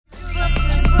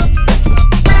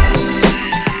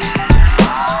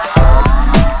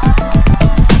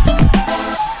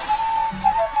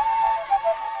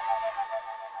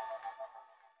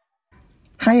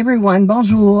everyone,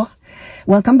 bonjour.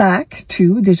 Welcome back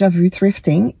to Déjà Vu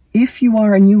Thrifting. If you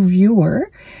are a new viewer,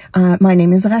 my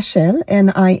name is Rachel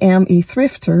and I am a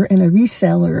thrifter and a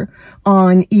reseller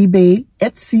on eBay,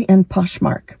 Etsy, and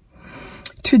Poshmark.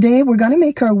 Today we're going to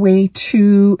make our way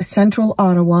to central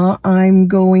Ottawa. I'm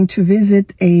going to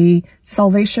visit a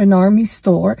Salvation Army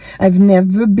store. I've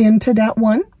never been to that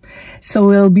one,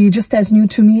 so it'll be just as new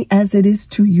to me as it is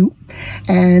to you.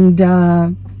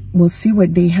 And we'll see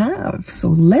what they have. So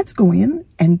let's go in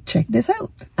and check this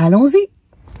out. Allons-y.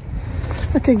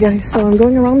 Okay guys, so I'm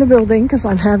going around the building because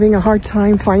I'm having a hard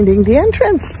time finding the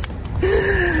entrance.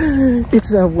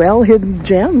 It's a well-hidden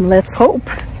gem, let's hope.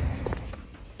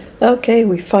 Okay,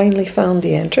 we finally found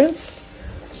the entrance.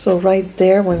 So right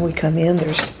there when we come in,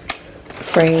 there's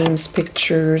frames,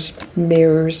 pictures,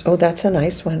 mirrors. Oh, that's a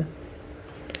nice one.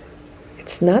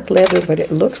 It's not leather, but it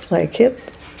looks like it.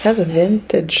 Has a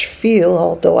vintage feel,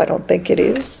 although I don't think it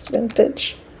is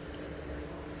vintage.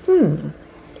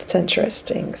 It's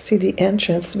interesting. See the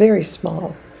entrance, very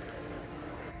small.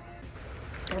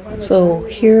 So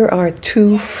here are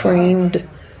two framed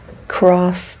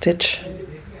cross-stitch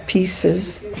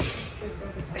pieces.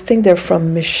 I think they're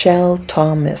from Michelle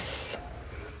Thomas.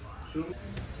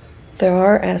 They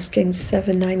are asking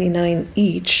 $7.99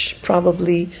 each.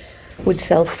 Probably would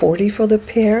sell $40 for the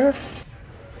pair.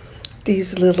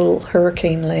 These little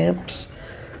hurricane lamps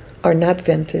are not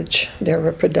vintage. They're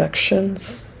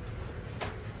reproductions.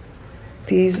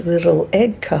 These little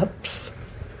egg cups,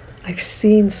 I've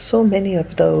seen so many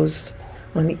of those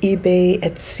on eBay,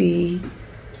 Etsy.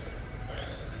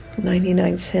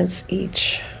 99 cents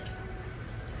each.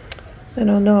 I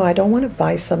don't know. I don't want to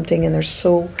buy something and there's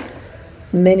so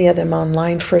many of them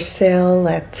online for sale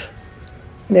that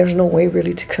there's no way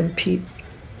really to compete.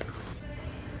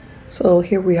 So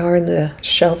here we are in the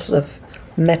shelves of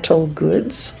metal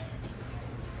goods.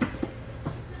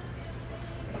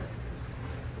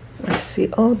 I see,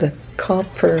 oh, the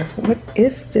copper. What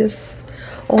is this?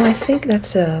 Oh, I think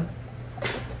that's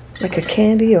like a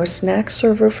candy or snack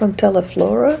server from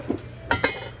Teleflora.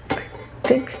 I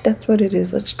think that's what it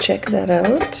is. Let's check that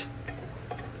out.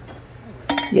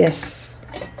 Yes.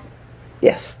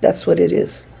 Yes, that's what it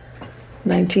is.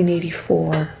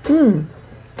 1984.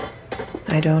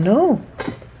 I don't know.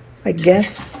 I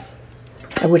guess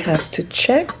I would have to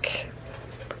check.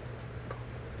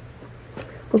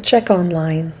 We'll check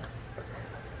online.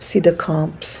 See the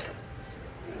comps.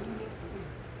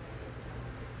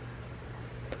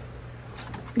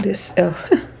 This, oh,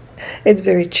 it's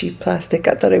very cheap plastic.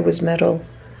 I thought it was metal.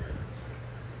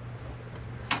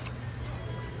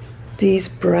 These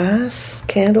brass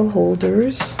candle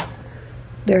holders,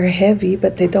 they're heavy,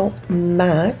 but they don't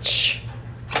match.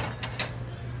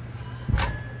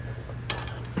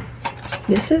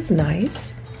 This is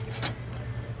nice.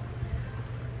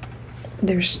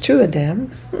 There's two of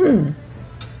them.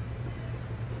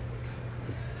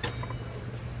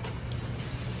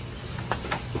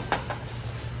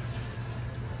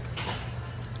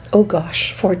 Oh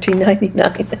gosh,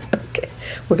 $14.99. Okay,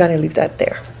 we're gonna leave that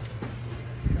there.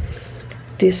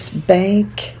 This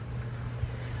bank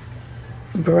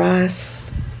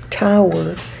brass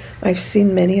tower, I've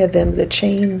seen many of them. The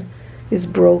chain is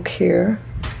broke here,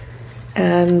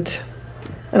 and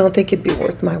I don't think it'd be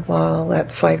worth my while at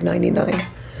 $5.99.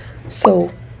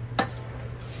 So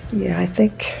yeah, I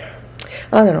think,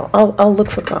 I don't know, I'll look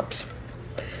for comps.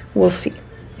 We'll see.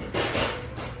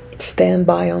 Stand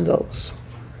by on those.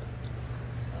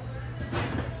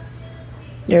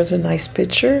 There's a nice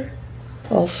picture,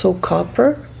 also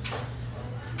copper.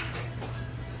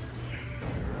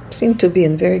 Seem to be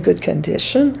in very good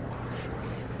condition,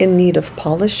 in need of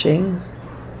polishing,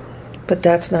 but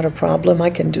that's not a problem. I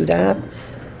can do that.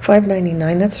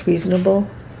 $5.99, that's reasonable.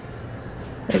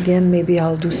 Again, maybe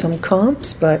I'll do some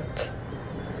comps, but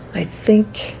I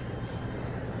think,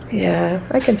 yeah,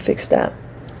 I can fix that.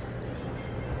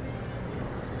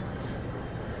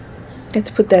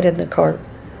 Let's put that in the cart.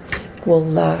 We'll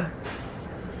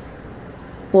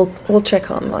check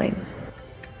online.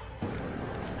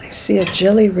 I see a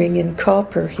jelly ring in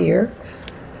copper here.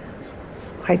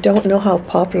 I don't know how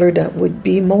popular that would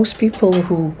be. Most people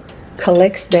who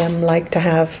collect them like to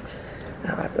have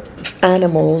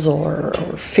animals or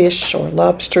fish or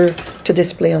lobster to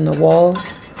display on the wall.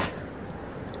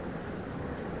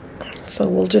 So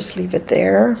we'll just leave it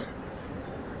there.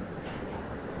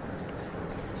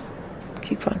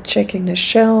 Keep on checking the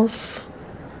shelves.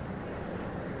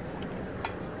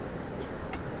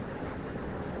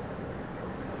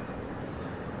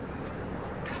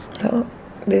 Oh,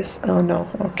 this, oh no,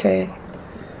 okay.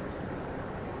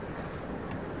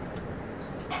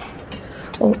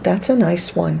 Oh, that's a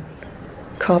nice one.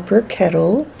 copper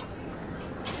kettle.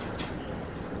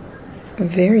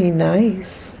 Very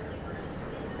nice.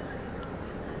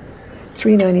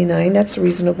 $3.99. That's a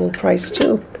reasonable price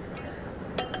too.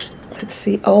 Let's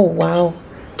see. Oh wow,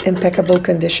 impeccable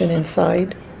condition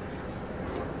inside.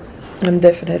 I'm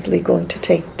definitely going to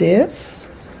take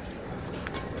this.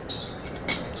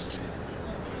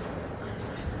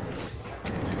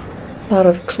 A lot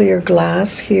of clear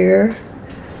glass here.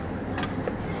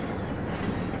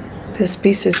 This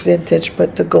piece is vintage,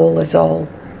 but the gold has all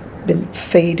been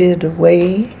faded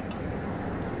away.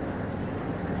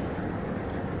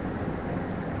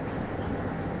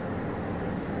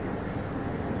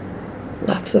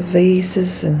 Lots of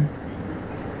vases and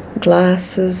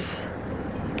glasses.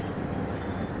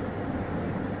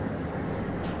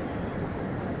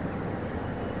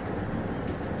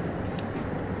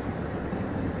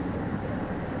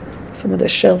 Some of the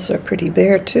shelves are pretty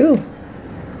bare too.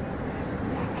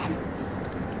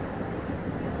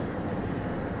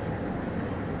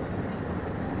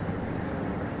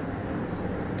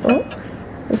 Oh,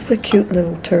 this is a cute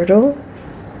little turtle.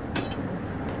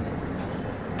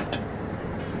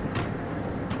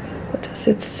 What does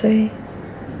it say?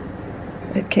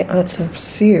 It came out some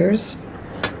Sears,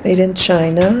 made in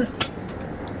China.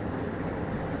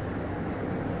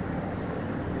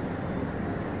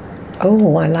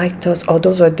 Oh, I like those. Oh,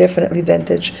 those are definitely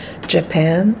vintage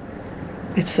Japan.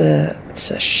 It's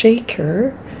a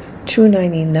shaker,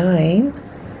 $2.99.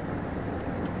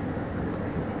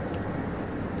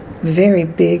 Very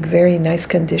big, very nice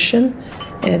condition.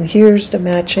 And here's the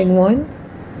matching one.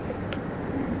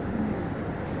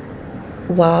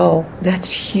 Wow,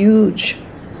 that's huge.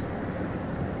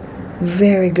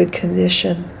 Very good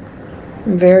condition.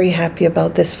 I'm very happy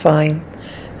about this find.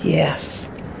 Yes.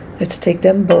 Let's take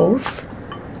them both.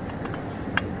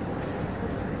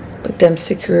 Put them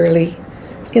securely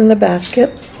in the basket.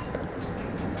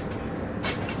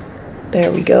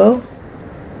 There we go.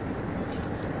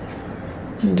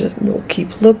 And just we'll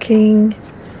keep looking.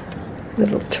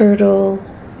 Little turtle.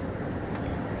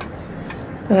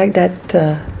 I like that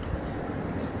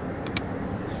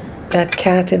that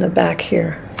cat in the back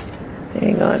here.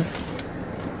 Hang on.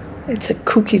 It's a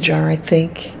cookie jar, I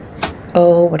think.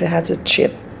 Oh, but it has a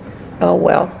chip. Oh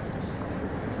well.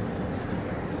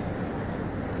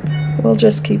 We'll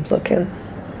just keep looking.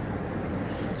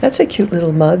 That's a cute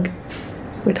little mug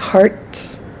with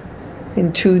hearts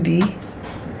in 2D.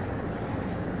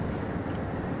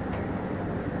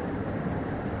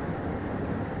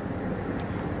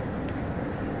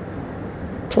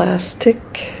 Plastic.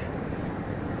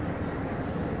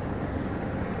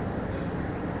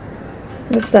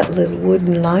 What's that little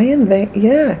wooden lion?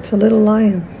 Yeah, it's a little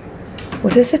lion.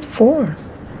 What is it for?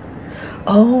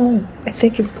 Oh, I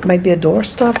think it might be a door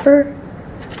stopper,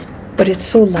 but it's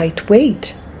so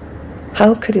lightweight.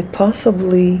 How could it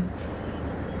possibly...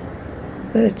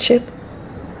 Is that a chip?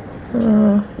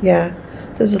 Yeah,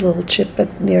 there's a little chip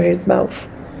near his mouth.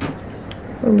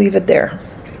 We'll leave it there.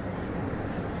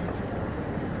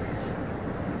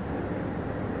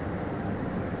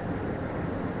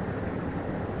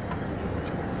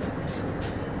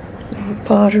 A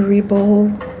pottery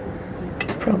bowl.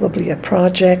 Probably a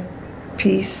project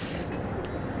piece.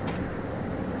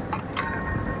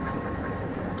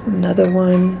 Another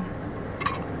one.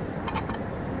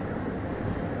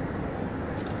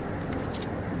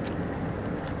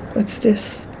 What's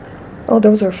this? Oh,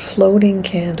 those are floating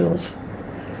candles,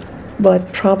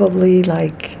 but probably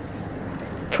like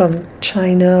from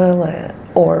China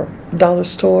or dollar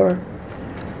store.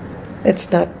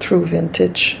 It's not true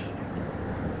vintage.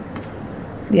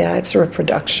 Yeah, it's a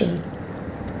reproduction.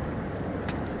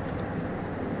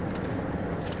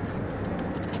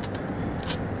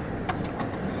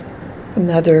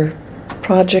 Another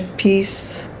project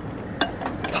piece,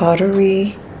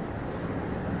 pottery.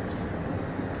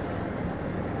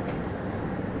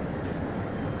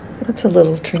 That's a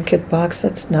little trinket box,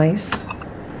 that's nice.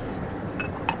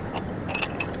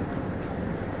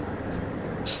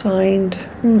 Signed,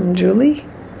 Julie.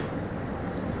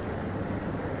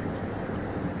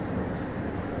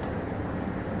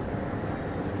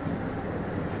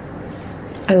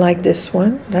 I like this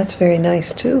one, that's very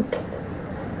nice too.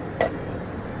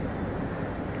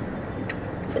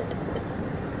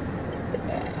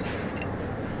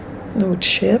 No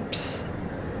chips.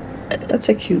 That's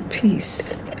a cute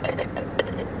piece.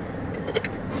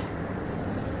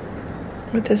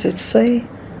 What does it say?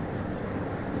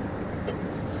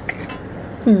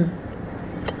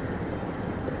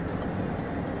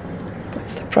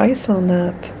 What's the price on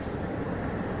that?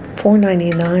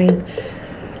 $4.99.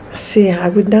 See, I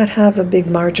would not have a big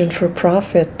margin for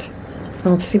profit I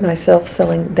don't see myself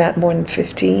selling that more than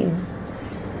 15.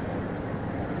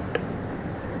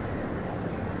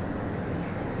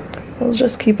 We'll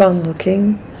just keep on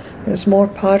looking. There's more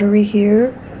pottery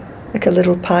here, like a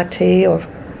little pate or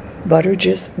butter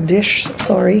dish,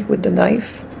 sorry, with the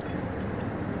knife.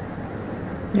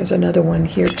 There's another one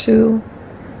here too.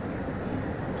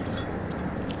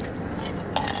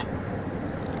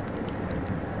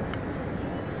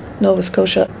 Nova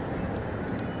Scotia.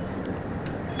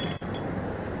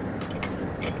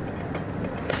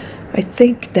 I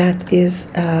think that is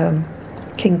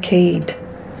Kincaid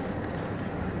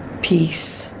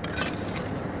piece.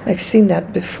 I've seen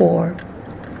that before.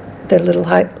 The little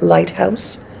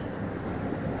lighthouse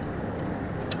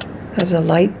has a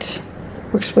light,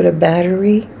 works with a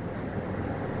battery.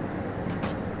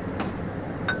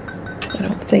 I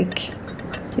don't think,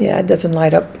 yeah, it doesn't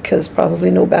light up because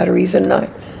probably no batteries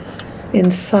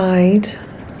inside.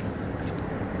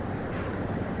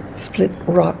 Split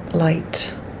rock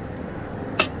light.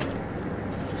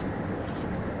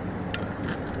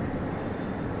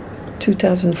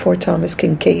 (2004) Thomas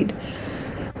Kincaid.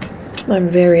 I'm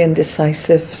very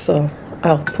indecisive, so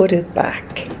I'll put it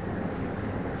back.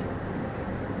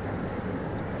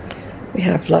 We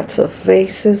have lots of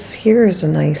vases. Here is a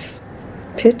nice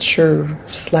pitcher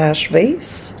slash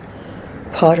vase.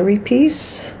 Pottery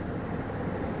piece.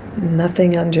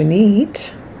 Nothing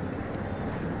underneath.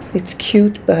 It's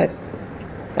cute, but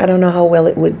I don't know how well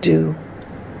it would do.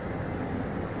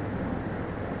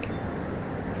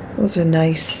 Those are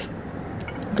nice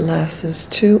glasses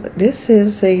too. This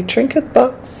is a trinket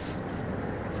box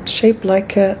shaped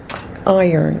like a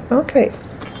iron. Okay.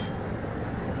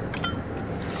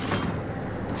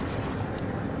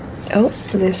 Oh,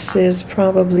 this is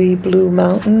probably Blue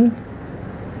Mountain.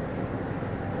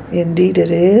 Indeed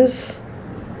it is.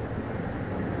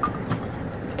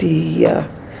 The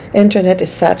internet is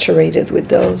saturated with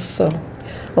those, so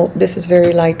oh, this is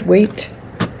very lightweight.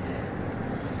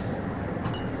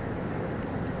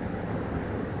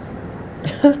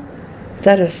 Is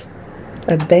that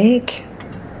a bank?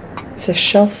 It's a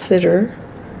shelf sitter.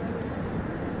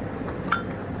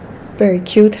 Very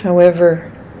cute,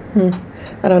 however,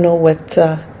 I don't know what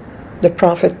the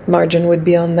profit margin would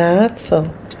be on that,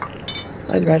 so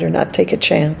I'd rather not take a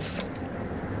chance.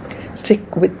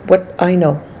 Stick with what I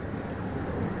know.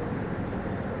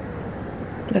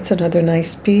 That's another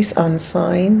nice piece,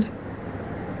 unsigned.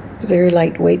 It's very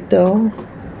lightweight though.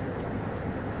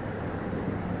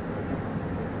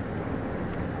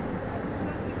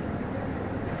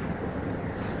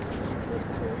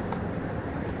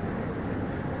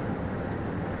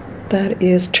 That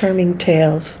is Charming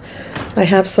Tales. I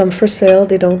have some for sale.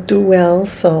 They don't do well,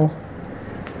 so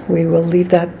we will leave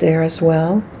that there as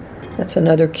well. That's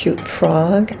another cute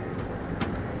frog.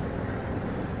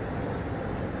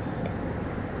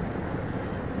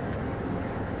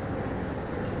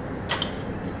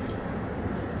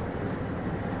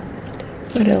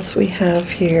 What else we have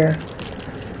here?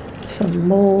 Some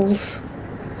moles.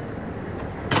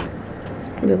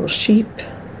 Little sheep.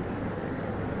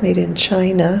 Made in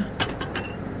China.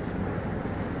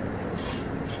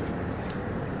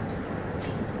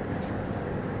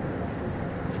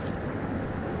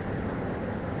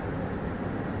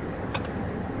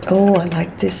 Oh, I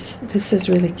like this. This is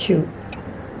really cute.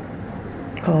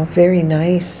 Oh, very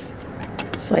nice.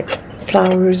 It's like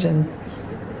flowers and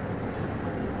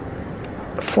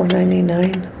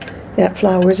 $4.99. Yeah,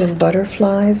 flowers and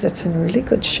butterflies. It's in really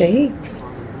good shape.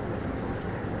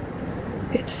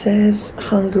 It says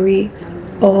Hungary.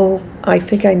 Oh, I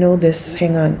think I know this.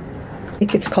 Hang on. I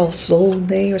think it's called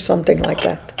Zolnay or something like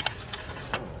that.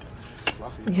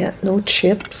 Yeah, no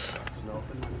chips.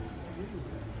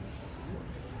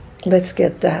 Let's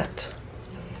get that.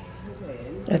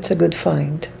 That's a good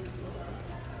find.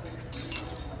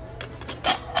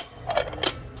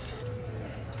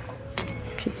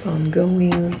 Keep on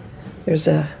going. There's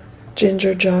a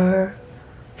ginger jar.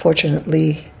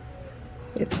 Fortunately,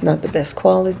 it's not the best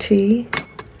quality.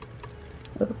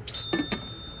 Oops.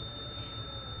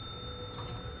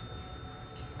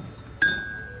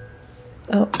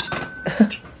 Oh.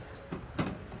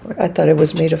 I thought it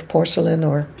was made of porcelain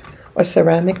or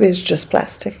ceramic, but it's just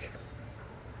plastic.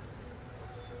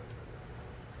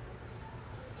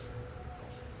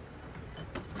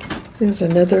 There's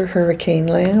another hurricane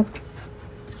lamp.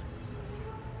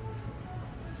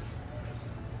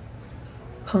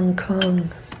 Hong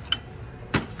Kong.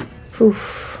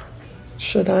 Oof.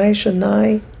 Should I? Shouldn't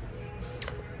I?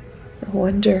 I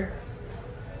wonder.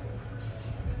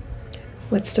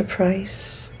 What's the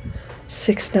price?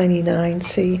 $6.99.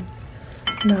 See?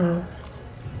 No.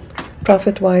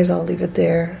 Profit-wise, I'll leave it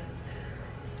there.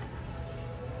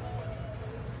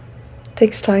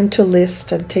 Takes time to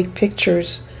list and take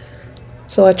pictures.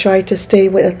 So I try to stay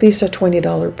with at least a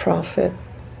 $20 profit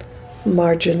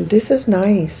margin. This is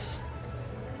nice.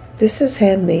 This is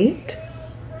handmade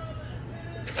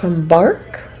from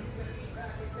bark.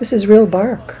 This is real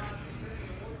bark.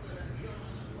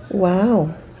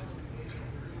 Wow.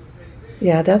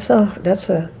 Yeah, that's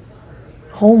a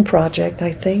home project,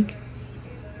 I think.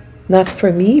 Not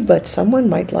for me, but someone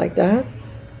might like that.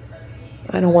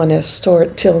 I don't want to store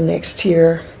it till next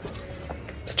year.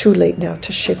 It's too late now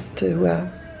to ship to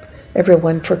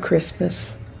everyone for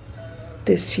Christmas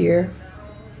this year.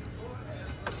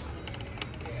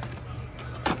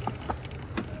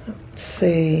 Let's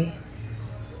see.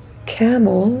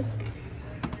 Camel.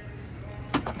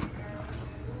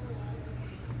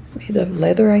 Made of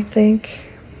leather, I think.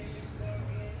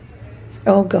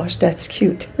 Oh gosh, that's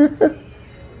cute.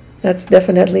 That's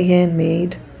definitely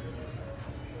handmade.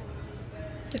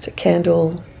 It's a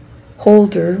candle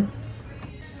holder.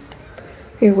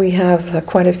 Here we have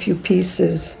quite a few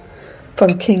pieces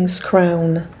from King's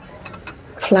Crown,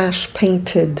 flash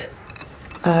painted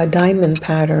diamond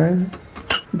pattern,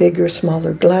 bigger,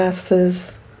 smaller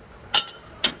glasses.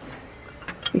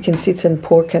 You can see it's in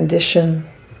poor condition.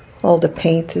 All the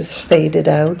paint is faded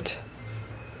out,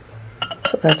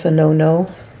 so that's a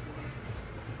no-no.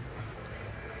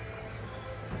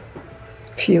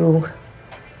 Few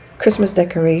Christmas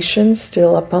decorations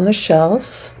still up on the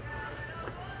shelves.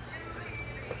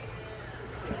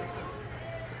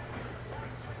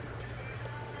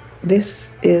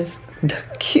 This is the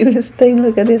cutest thing.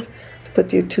 Look at this. To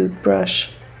put your toothbrush.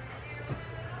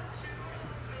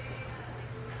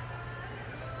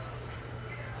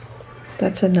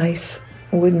 That's a nice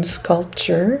wooden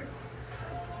sculpture.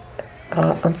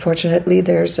 Unfortunately,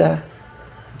 there's a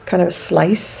kind of a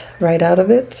slice right out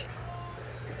of it.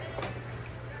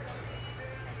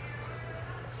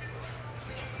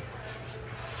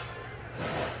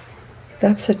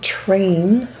 That's a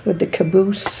train with the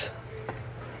caboose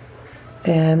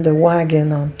and the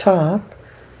wagon on top,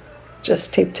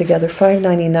 just taped together.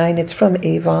 $5.99. It's from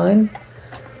Avon.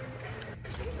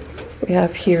 We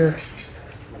have here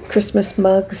Christmas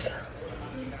mugs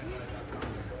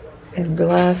and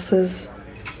glasses.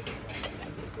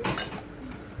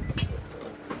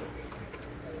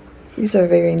 These are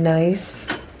very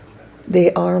nice.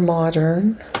 They are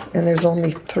modern, and there's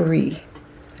only 3.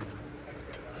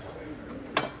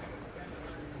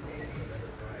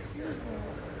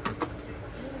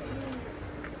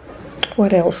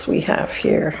 What else we have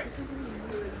here?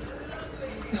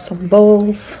 There's some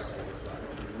bowls.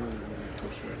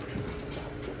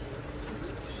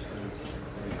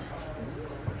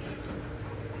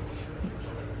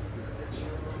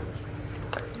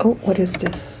 Oh, what is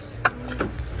this?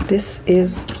 This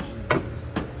is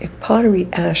a pottery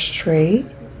ashtray.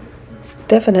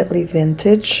 Definitely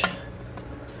vintage.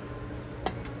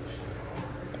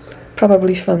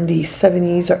 Probably from the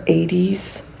 70s or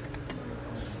 80s.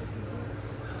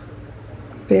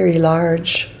 Very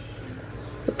large.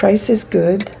 The price is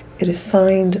good. It is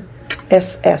signed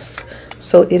SS,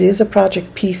 so it is a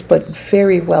project piece, but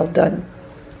very well done.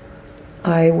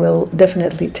 I will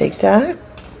definitely take that.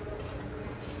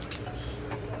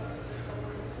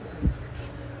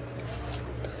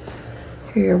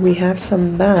 Here we have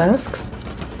some masks.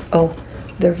 Oh,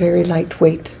 they're very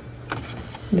lightweight.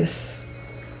 This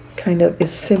kind of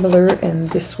is similar, and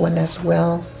this one as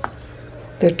well.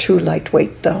 They're too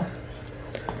lightweight though.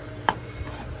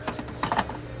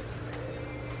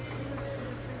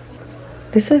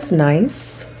 This is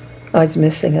nice. Oh, it's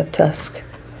missing a tusk.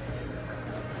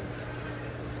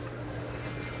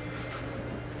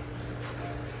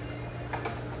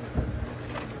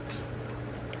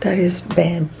 That is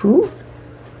bamboo.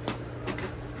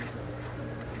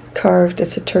 Carved,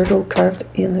 it's a turtle carved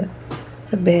in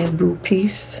a bamboo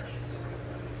piece.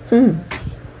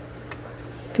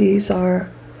 These are,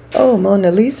 oh,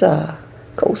 Mona Lisa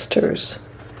coasters.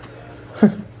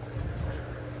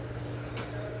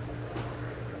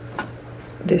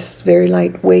 This very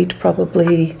lightweight,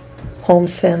 probably Home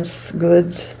Sense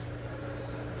goods.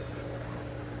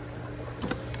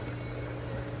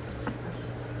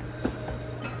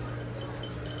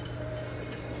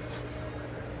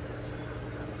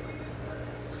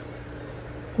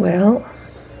 Well,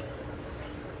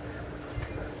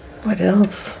 what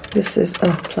else? This is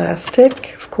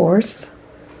plastic, of course.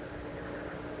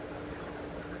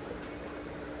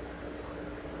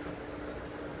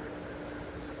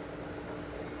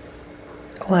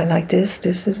 Oh, I like this.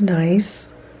 This is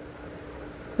nice.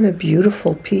 What a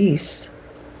beautiful piece.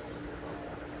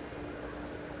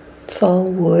 It's all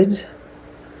wood.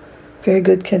 Very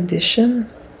good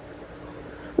condition.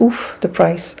 Oof, the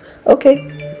price.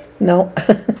 Okay, no.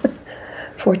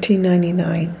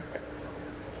 $14.99.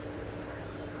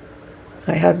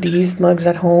 I have these mugs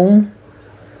at home.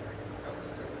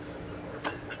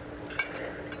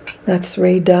 That's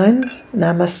Ray Dunn.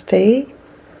 Namaste.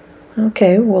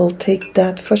 Okay, we'll take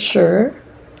that for sure.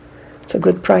 It's a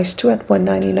good price too at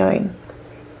 $1.99.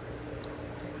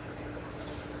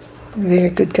 Very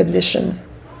good condition.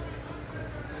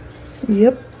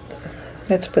 Yep.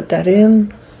 Let's put that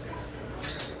in.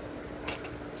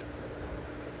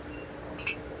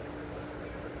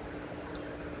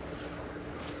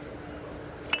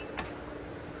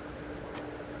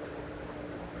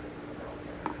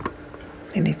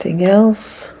 Anything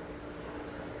else?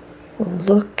 We'll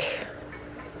look.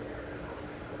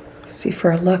 See if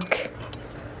our luck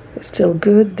is still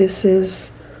good. This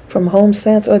is from Home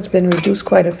Sense. Oh, it's been reduced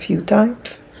quite a few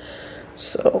times.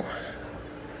 So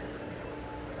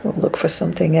we'll look for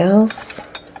something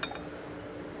else.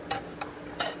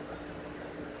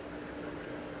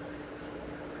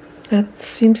 That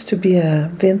seems to be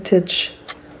a vintage.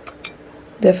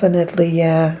 Definitely,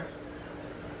 yeah.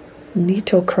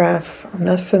 Nito Craft. I'm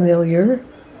not familiar.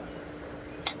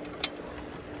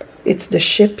 It's the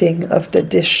shipping of the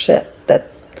dish set that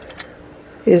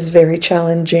is very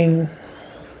challenging.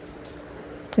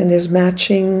 And there's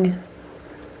matching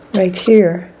right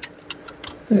here.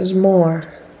 There's more.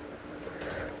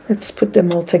 Let's put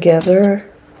them all together.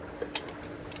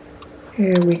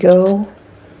 Here we go.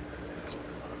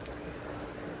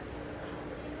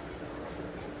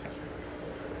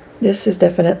 This is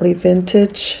definitely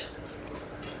vintage.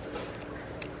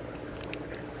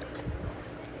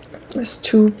 There's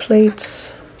 2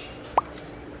 plates.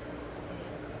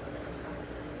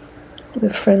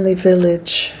 The Friendly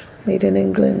Village, made in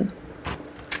England.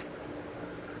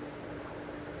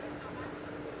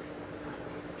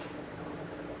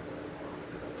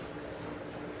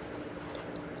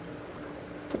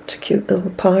 It's a cute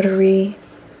little pottery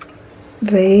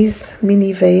vase,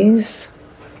 mini vase.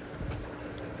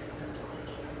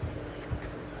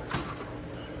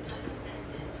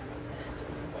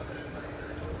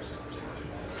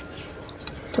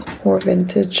 More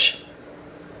vintage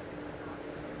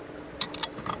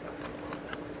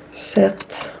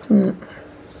set.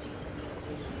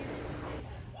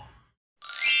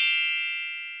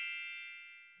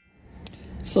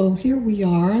 So here we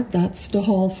are. That's the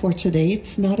haul for today.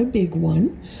 It's not a big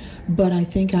one, but I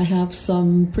think I have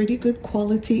some pretty good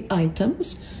quality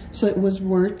items, so it was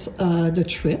worth the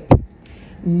trip.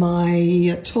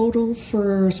 My total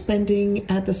for spending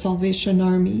at the Salvation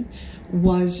Army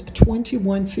was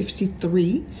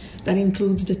 $21.53. That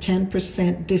includes the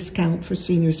 10% discount for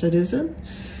senior citizen.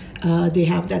 They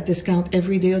have that discount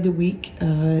every day of the week.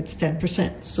 It's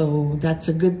 10%, so that's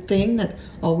a good thing. That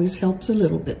always helps a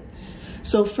little bit.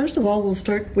 So first of all, we'll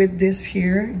start with this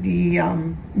here, the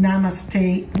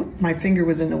Namaste, my finger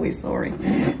was in the way, sorry.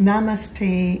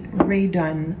 Namaste Ray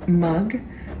Dunn mug.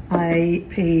 I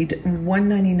paid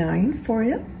 $1.99 for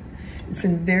it. It's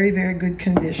in very, very good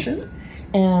condition.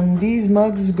 And these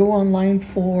mugs go online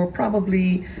for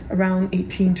probably around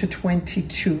 $18 to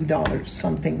 $22,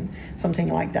 something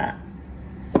like that.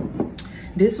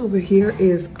 This over here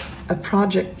is a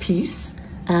project piece,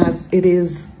 as it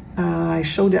is, I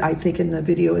showed it, I think in the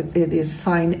video, it is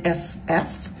signed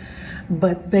SS,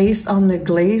 but based on the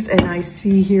glaze, and I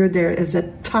see here there is a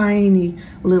tiny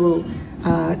little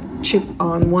chip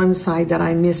on one side that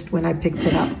I missed when I picked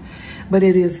it up. But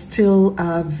it is still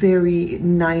a very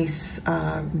nice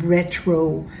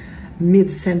retro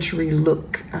mid-century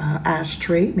look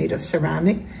ashtray made of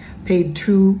ceramic. Paid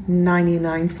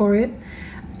 $2.99 for it.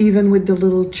 Even with the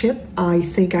little chip, I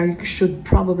think I should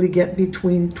probably get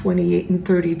between $28 and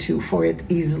 $32 for it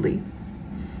easily.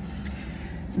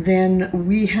 Then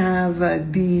we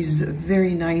have these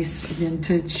very nice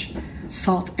vintage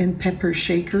salt and pepper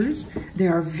shakers. They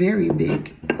are very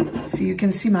big. So you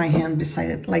can see my hand beside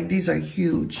it. Like, these are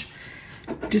huge.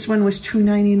 This one was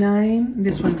 $2.99.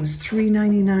 This one was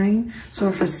 $3.99.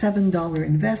 So for $7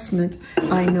 investment,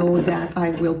 I know that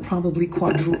I will probably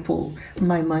quadruple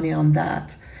my money on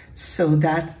that. So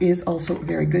that is also a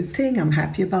very good thing. I'm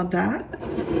happy about that.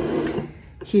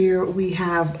 Here we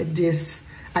have this,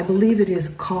 I believe it is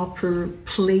copper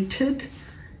plated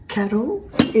kettle.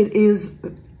 It is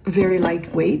very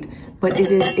lightweight, but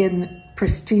it is in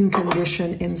pristine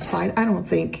condition inside. I don't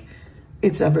think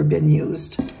it's ever been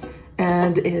used.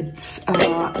 And it's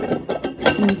a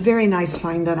very nice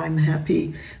find that I'm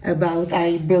happy about.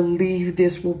 I believe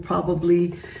this will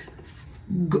probably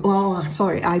go, oh,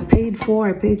 sorry, I paid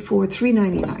for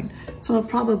 $3.99. So it'll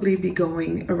probably be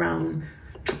going around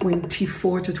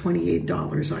 $24 to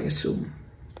 $28, I assume.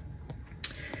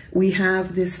 We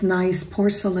have this nice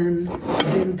porcelain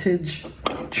vintage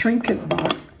trinket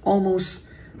box, almost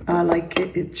like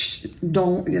it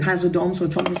has a dome, so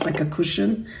it's almost like a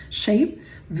cushion shape.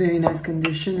 Very nice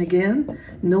condition again.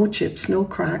 No chips, no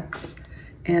cracks.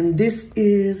 And this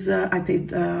is, I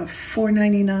paid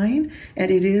 $4.99,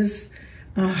 and it is,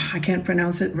 I can't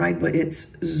pronounce it right, but it's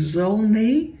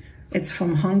Zolne. It's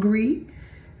from Hungary,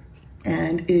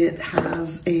 and it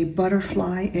has a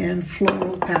butterfly and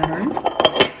floral pattern.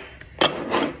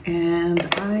 And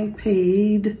I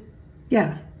paid,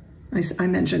 yeah, I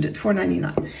mentioned it,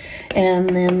 $4.99. And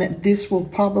then this will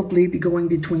probably be going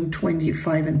between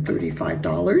 $25 and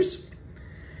 $35.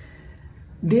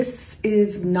 This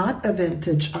is not a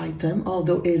vintage item,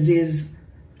 although it is,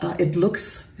 it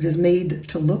is made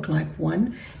to look like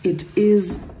one. It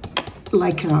is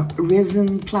like a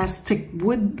resin plastic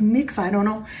wood mix. I don't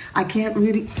know. I can't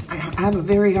really, I have a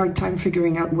very hard time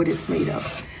figuring out what it's made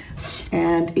of.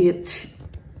 And it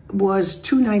was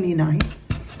 $2.99.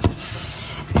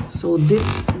 So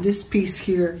this piece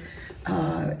here,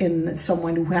 in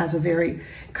someone who has a very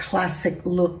classic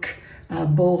look,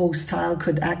 boho style,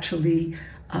 could actually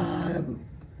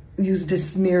use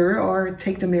this mirror or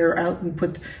take the mirror out and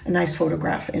put a nice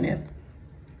photograph in it.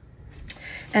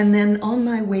 And then on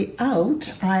my way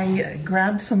out, I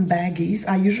grabbed some baggies.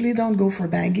 I usually don't go for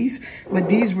baggies, but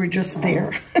these were just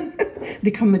there.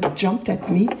 They come and jumped at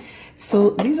me.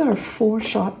 So these are 4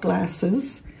 shot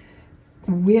glasses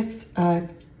with a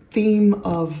theme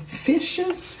of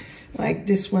fishes. Like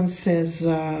this one says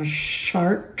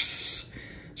sharks.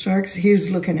 Sharks, here's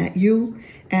looking at you.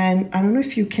 And I don't know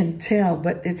if you can tell,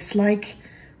 but it's like,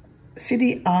 see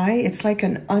the eye? It's like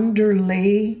an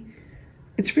underlay.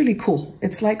 It's really cool.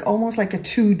 It's like almost like a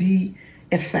 2D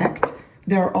effect.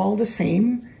 They're all the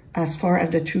same as far as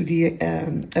the 2D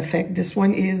effect. This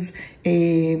one is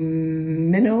a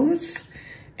minnows,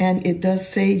 and it does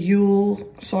say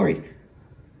you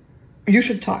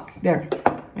should talk. There,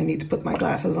 I need to put my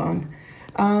glasses on.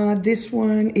 This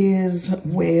one is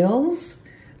whales,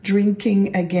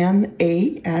 drinking again,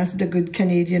 as the good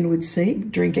Canadian would say,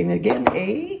 drinking again,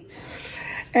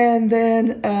 and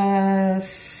then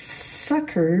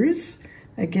suckers,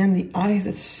 again, the eyes,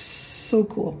 it's so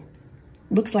cool.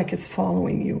 Looks like it's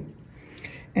following you.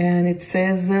 And it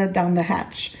says down the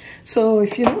hatch. So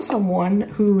if you know someone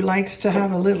who likes to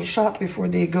have a little shot before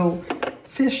they go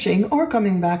fishing or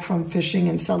coming back from fishing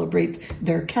and celebrate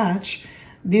their catch,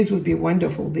 these would be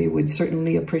wonderful. They would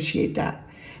certainly appreciate that.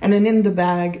 And then in the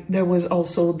bag, there was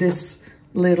also this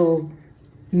little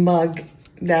mug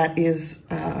that is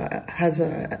has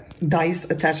a dice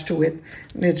attached to it.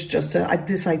 It's just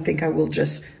this, I think I will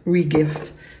just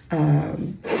re-gift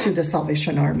to the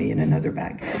Salvation Army in another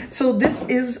bag. So this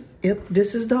is it.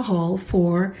 This is the haul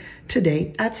for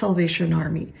today at Salvation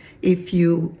Army. If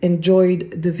you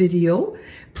enjoyed the video,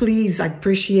 please, I'd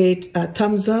appreciate a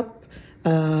thumbs up,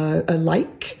 a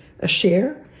like, a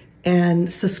share,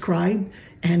 and subscribe.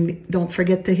 And don't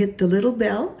forget to hit the little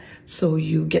bell so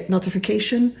you get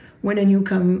notification when a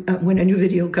new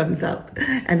video comes out.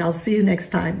 And I'll see you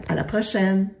next time. À la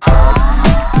prochaine.